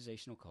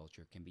organizational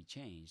culture can be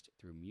changed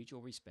through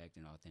mutual respect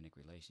and authentic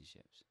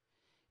relationships.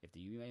 If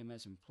the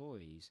UAMS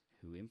employees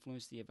who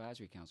influence the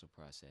advisory council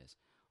process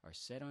are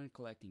set on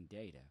collecting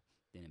data,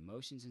 then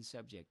emotions and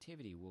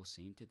subjectivity will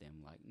seem to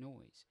them like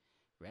noise,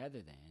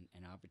 rather than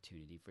an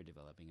opportunity for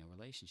developing a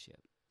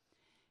relationship.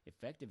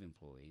 Effective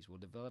employees will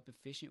develop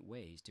efficient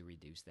ways to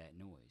reduce that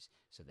noise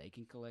so they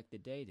can collect the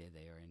data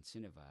they are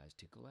incentivized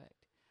to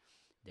collect.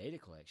 Data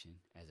collection,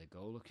 as a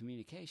goal of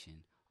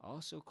communication,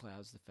 also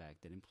clouds the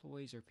fact that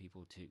employees are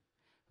people too,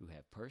 who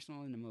have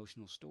personal and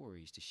emotional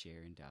stories to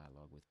share in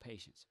dialogue with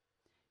patients.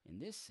 In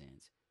this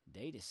sense,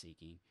 data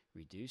seeking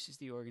reduces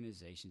the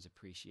organization's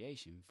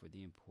appreciation for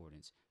the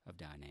importance of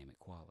dynamic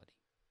quality.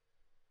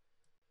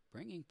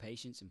 Bringing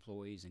patients,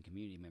 employees, and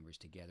community members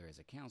together as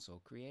a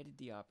council created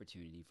the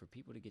opportunity for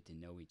people to get to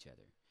know each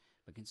other,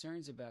 but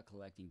concerns about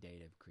collecting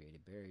data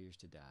created barriers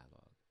to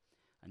dialogue.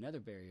 Another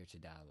barrier to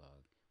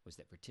dialogue was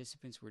that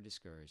participants were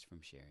discouraged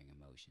from sharing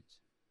emotions.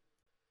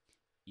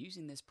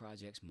 Using this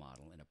project's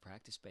model in a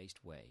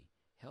practice-based way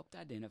helped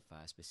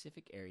identify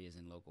specific areas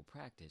in local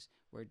practice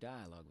where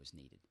dialogue was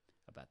needed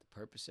about the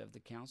purpose of the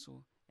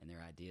council and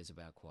their ideas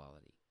about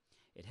quality.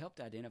 It helped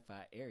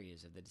identify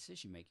areas of the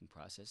decision-making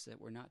process that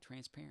were not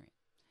transparent,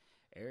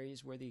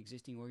 areas where the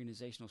existing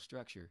organizational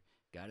structure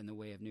got in the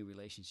way of new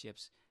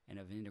relationships and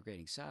of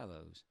integrating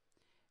silos,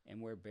 and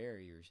where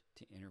barriers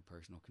to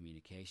interpersonal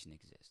communication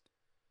exist.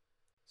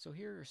 So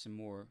here are some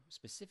more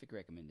specific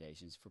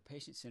recommendations for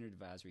patient-centered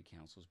advisory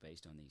councils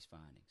based on these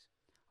findings.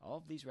 All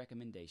of these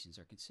recommendations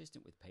are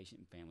consistent with patient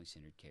and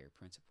family-centered care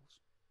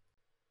principles.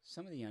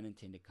 Some of the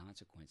unintended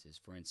consequences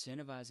for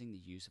incentivizing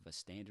the use of a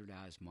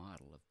standardized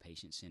model of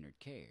patient-centered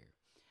care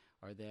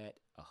are that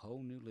a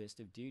whole new list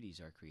of duties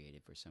are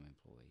created for some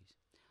employees,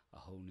 a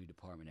whole new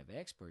department of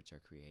experts are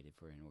created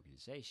for an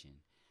organization,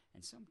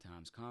 and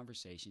sometimes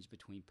conversations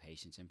between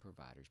patients and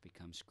providers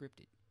become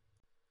scripted.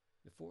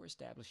 Before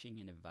establishing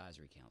an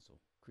advisory council,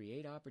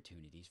 create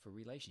opportunities for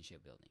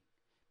relationship building.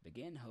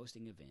 Begin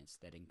hosting events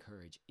that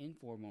encourage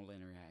informal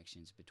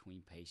interactions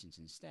between patients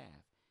and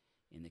staff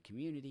in the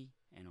community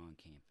and on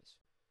campus.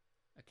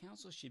 A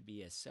council should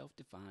be as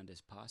self-defined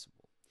as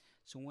possible,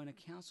 so when a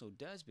council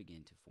does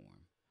begin to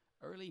form,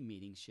 early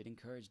meetings should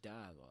encourage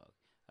dialogue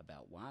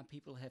about why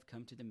people have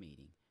come to the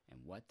meeting and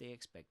what they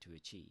expect to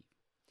achieve.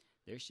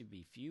 There should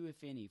be few,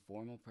 if any,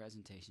 formal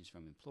presentations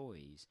from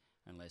employees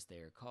unless they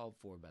are called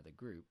for by the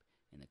group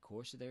in the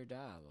course of their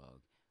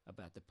dialogue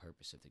about the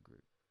purpose of the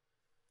group.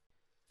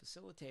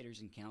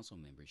 Facilitators and council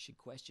members should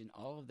question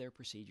all of their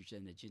procedures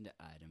and agenda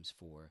items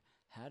for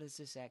how does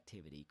this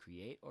activity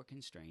create or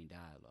constrain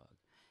dialogue.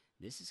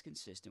 This is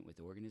consistent with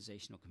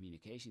organizational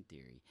communication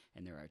theory,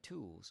 and there are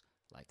tools,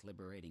 like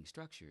liberating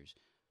structures,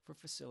 for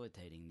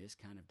facilitating this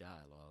kind of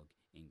dialogue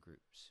in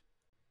groups.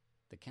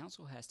 The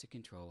council has to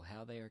control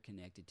how they are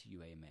connected to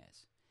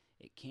UAMS.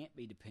 It can't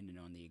be dependent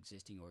on the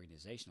existing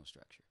organizational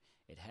structure.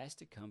 It has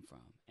to come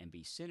from and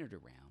be centered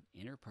around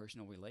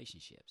interpersonal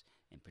relationships,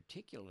 and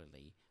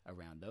particularly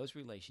around those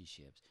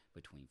relationships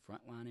between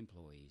frontline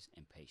employees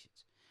and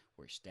patients,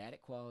 where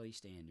static quality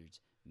standards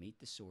meet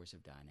the source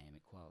of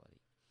dynamic quality.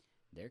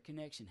 Their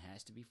connection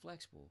has to be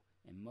flexible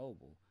and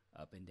mobile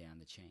up and down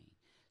the chain,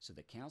 so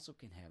the council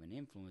can have an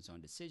influence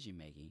on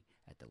decision-making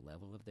at the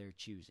level of their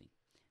choosing.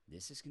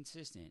 This is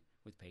consistent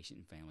with patient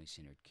and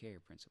family-centered care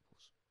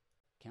principles.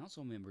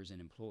 Council members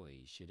and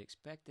employees should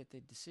expect that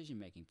the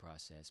decision-making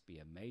process be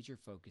a major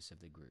focus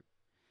of the group.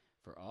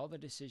 For all the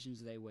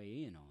decisions they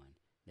weigh in on,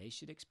 they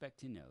should expect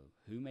to know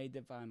who made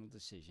the final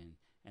decision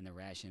and the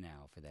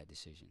rationale for that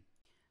decision.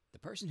 The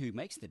person who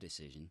makes the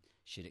decision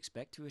should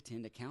expect to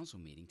attend a council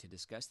meeting to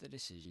discuss the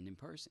decision in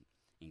person,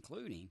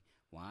 including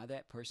why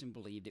that person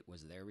believed it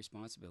was their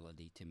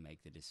responsibility to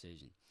make the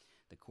decision.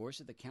 The course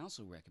of the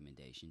council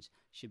recommendations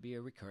should be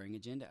a recurring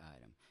agenda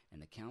item,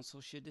 and the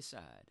council should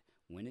decide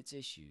when its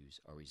issues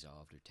are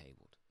resolved or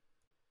tabled.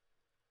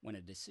 When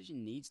a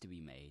decision needs to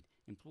be made,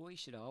 employees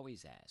should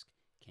always ask,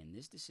 can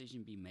this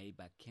decision be made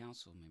by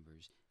council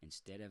members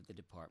instead of the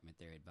department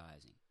they're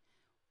advising?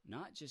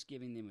 Not just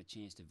giving them a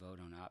chance to vote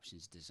on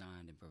options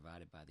designed and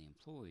provided by the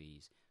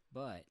employees,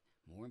 but,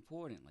 more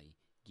importantly,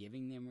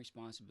 giving them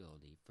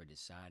responsibility for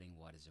deciding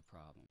what is a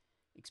problem.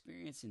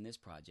 Experience in this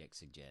project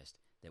suggests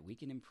that we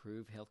can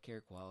improve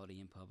healthcare quality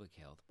and public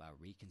health by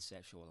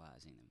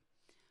reconceptualizing them.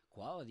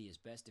 Quality is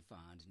best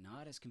defined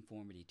not as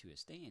conformity to a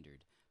standard,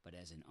 but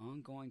as an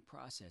ongoing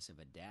process of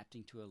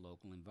adapting to a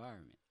local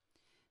environment.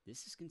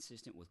 This is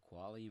consistent with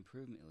quality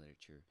improvement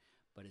literature,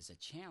 but is a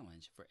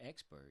challenge for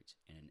experts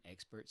in an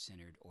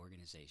expert-centered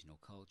organizational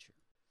culture.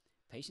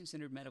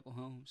 Patient-centered medical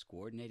homes,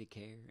 coordinated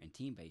care, and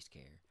team-based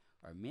care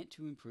are meant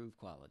to improve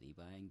quality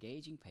by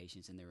engaging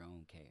patients in their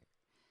own care.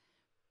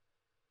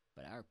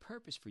 But our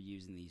purpose for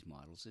using these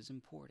models is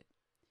important.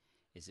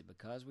 Is it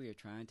because we are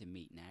trying to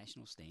meet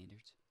national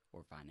standards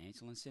or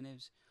financial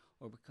incentives,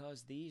 or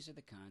because these are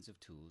the kinds of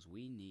tools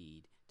we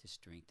need to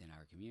strengthen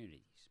our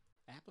communities.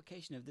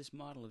 Application of this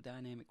model of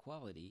dynamic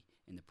quality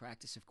in the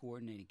practice of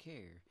coordinated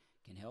care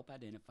can help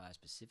identify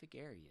specific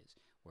areas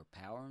where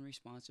power and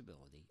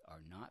responsibility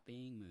are not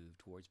being moved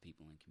towards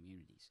people and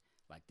communities,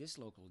 like this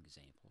local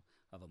example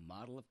of a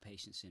model of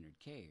patient-centered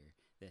care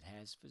that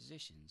has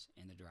physicians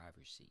in the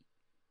driver's seat.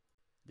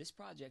 This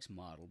project's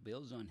model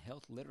builds on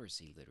health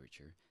literacy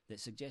literature that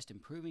suggests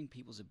improving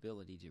people's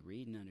ability to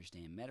read and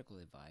understand medical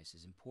advice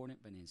is important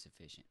but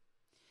insufficient.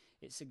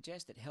 It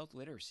suggests that health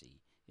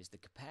literacy is the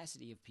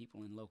capacity of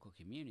people in local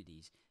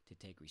communities to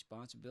take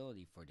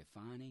responsibility for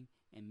defining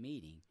and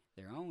meeting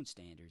their own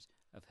standards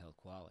of health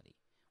quality,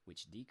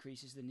 which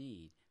decreases the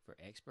need for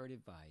expert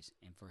advice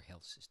and for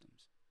health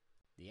systems.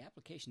 The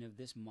application of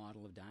this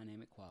model of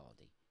dynamic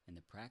quality and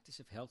the practice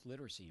of health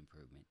literacy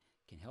improvement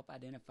can help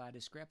identify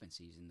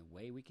discrepancies in the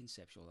way we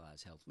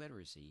conceptualize health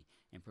literacy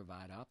and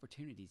provide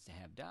opportunities to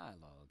have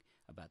dialogue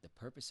about the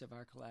purpose of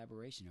our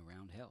collaboration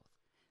around health,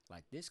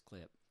 like this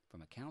clip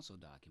from a council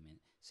document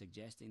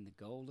suggesting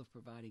the goal of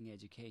providing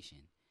education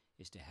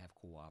is to have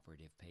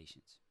cooperative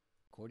patients.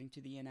 According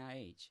to the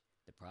NIH,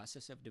 the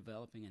process of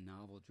developing a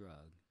novel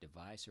drug,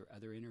 device, or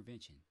other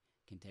intervention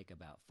can take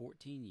about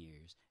 14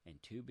 years and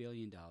 $2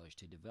 billion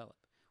to develop,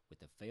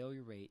 with a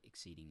failure rate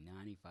exceeding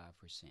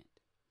 95%.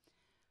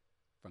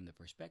 From the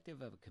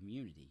perspective of a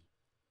community,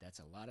 that's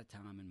a lot of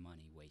time and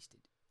money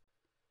wasted.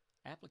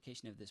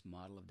 Application of this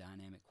model of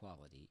dynamic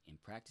quality in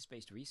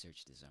practice-based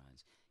research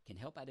designs can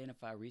help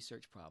identify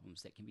research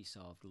problems that can be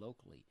solved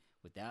locally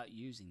without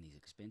using these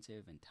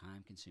expensive and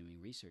time-consuming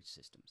research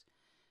systems.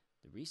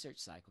 The research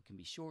cycle can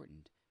be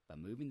shortened by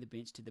moving the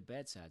bench to the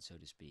bedside, so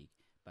to speak,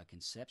 by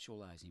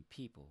conceptualizing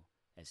people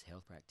as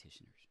health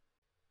practitioners.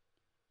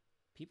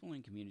 People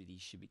in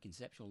communities should be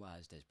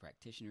conceptualized as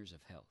practitioners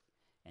of health,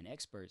 and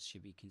experts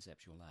should be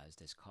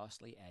conceptualized as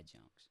costly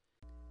adjuncts.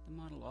 The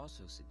model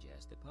also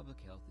suggests that public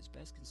health is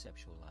best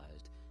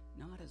conceptualized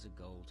not as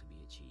a goal to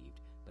be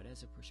achieved, but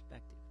as a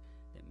perspective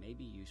that may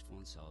be useful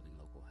in solving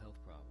local health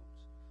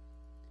problems.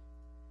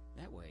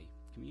 That way,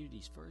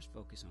 communities first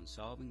focus on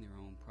solving their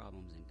own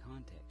problems in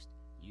context,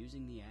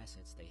 using the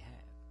assets they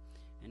have.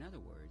 In other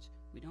words,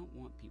 we don't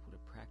want people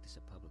to practice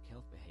a public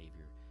health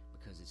behavior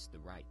because it's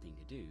the right thing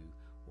to do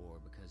or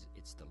because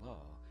it's the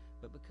law,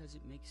 but because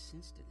it makes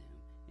sense to them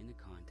in the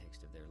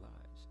context of their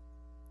lives.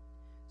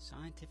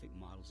 Scientific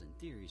models and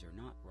theories are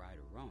not right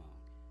or wrong,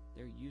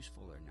 they're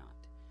useful or not,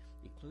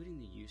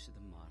 including the use of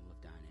the model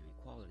of dynamic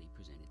quality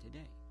presented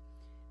today.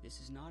 This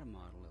is not a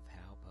model of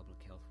how public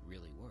health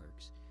really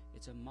works.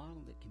 It's a model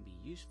that can be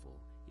useful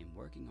in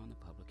working on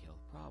the public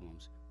health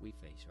problems we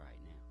face right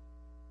now.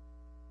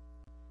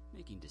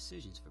 Making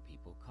decisions for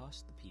people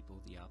costs the people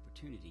the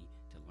opportunity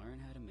to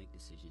learn how to make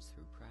decisions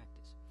through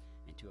practice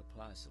and to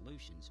apply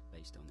solutions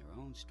based on their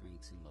own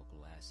strengths and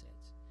local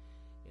assets.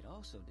 It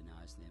also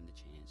denies them the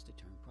chance to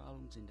turn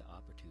problems into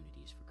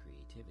opportunities for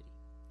creativity.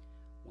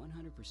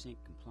 100%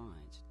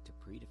 compliance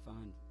to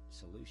predefined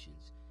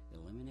solutions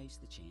eliminates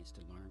the chance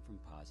to learn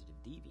from positive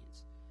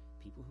deviants,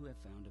 people who have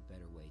found a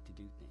better way to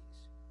do things.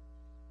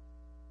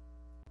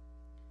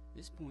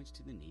 This points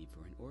to the need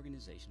for an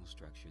organizational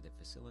structure that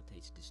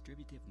facilitates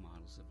distributive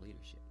models of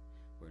leadership,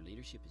 where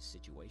leadership is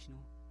situational,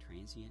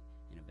 transient,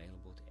 and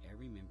available to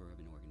every member of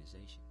an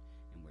organization,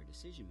 and where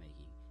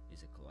decision-making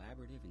is a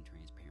collaborative and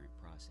transparent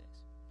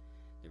process.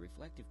 The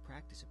reflective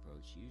practice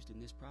approach used in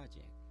this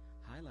project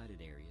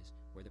highlighted areas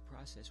where the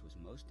process was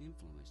most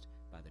influenced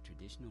by the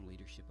traditional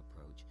leadership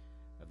approach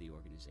of the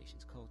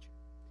organization's culture.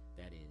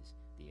 That is,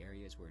 the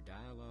areas where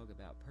dialogue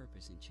about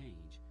purpose and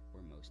change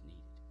were most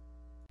needed.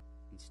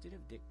 Instead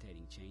of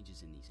dictating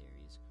changes in these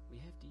areas, we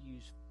have to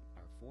use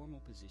our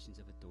formal positions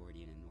of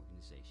authority in an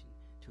organization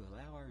to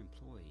allow our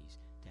employees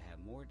to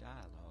have more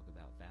dialogue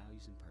about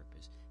values and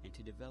purpose and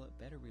to develop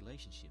better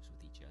relationships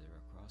with each other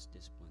across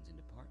disciplines and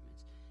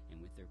departments,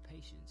 and with their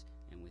patients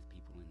and with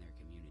people in their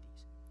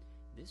communities.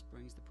 This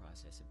brings the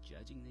process of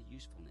judging the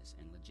usefulness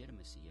and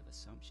legitimacy of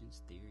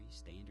assumptions, theories,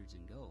 standards,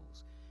 and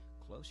goals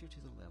closer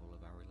to the level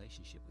of our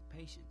relationship with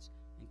patients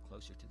and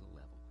closer to the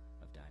level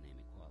of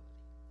dynamic quality.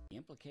 The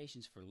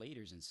implications for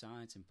leaders in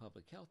science and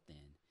public health,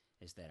 then,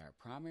 is that our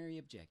primary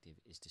objective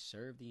is to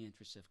serve the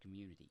interests of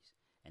communities,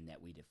 and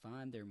that we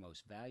define their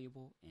most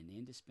valuable and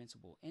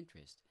indispensable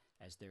interest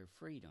as their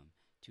freedom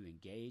to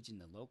engage in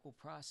the local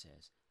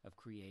process of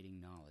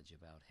creating knowledge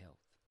about health.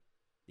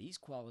 These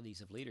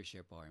qualities of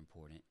leadership are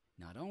important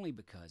not only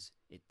because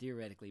it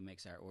theoretically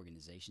makes our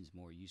organizations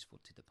more useful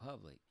to the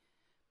public,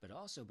 but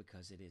also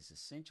because it is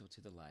essential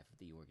to the life of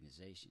the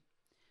organization.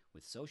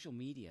 With social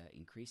media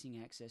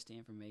increasing access to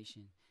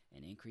information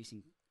and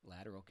increasing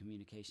lateral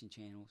communication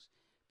channels,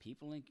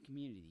 people in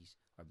communities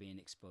are being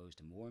exposed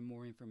to more and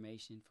more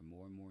information from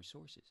more and more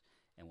sources,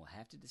 and will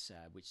have to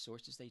decide which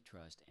sources they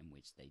trust and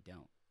which they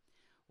don't.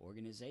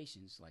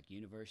 Organizations like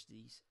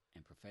universities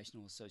and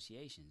professional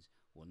associations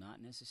will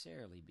not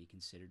necessarily be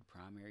considered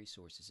primary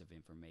sources of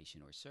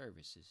information or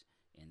services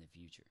in the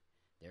future.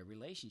 Their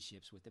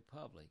relationships with the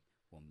public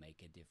will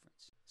make a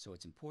difference. So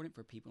it's important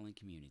for people in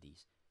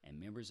communities and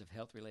members of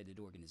health-related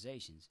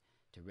organizations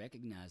to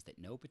recognize that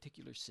no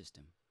particular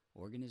system,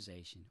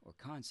 organization, or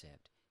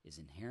concept is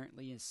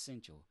inherently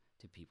essential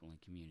to people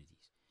and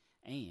communities,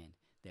 and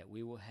that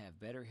we will have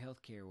better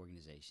healthcare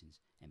organizations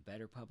and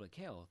better public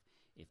health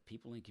if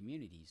people and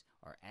communities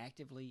are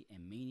actively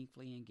and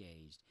meaningfully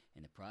engaged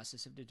in the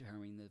process of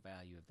determining the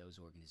value of those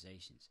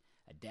organizations,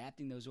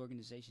 adapting those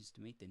organizations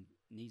to meet the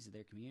needs of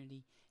their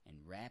community, and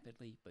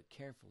rapidly but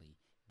carefully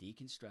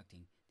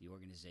deconstructing the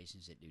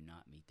organizations that do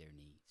not meet their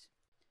needs.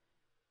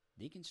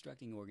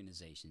 Deconstructing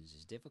organizations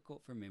is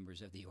difficult for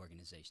members of the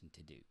organization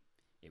to do.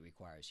 It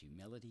requires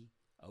humility,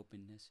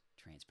 openness,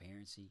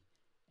 transparency,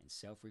 and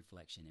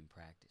self-reflection in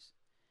practice.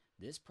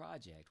 This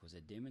project was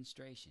a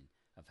demonstration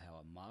of how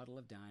a model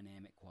of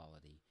dynamic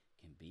quality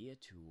can be a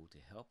tool to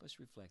help us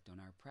reflect on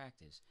our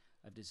practice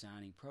of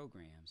designing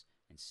programs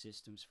and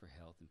systems for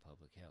health and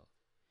public health.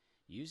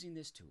 Using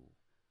this tool,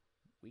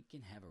 we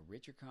can have a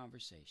richer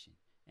conversation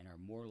and are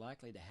more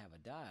likely to have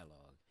a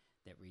dialogue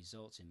that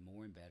results in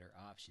more and better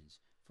options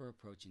for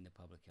approaching the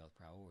public health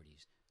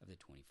priorities of the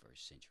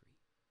 21st century.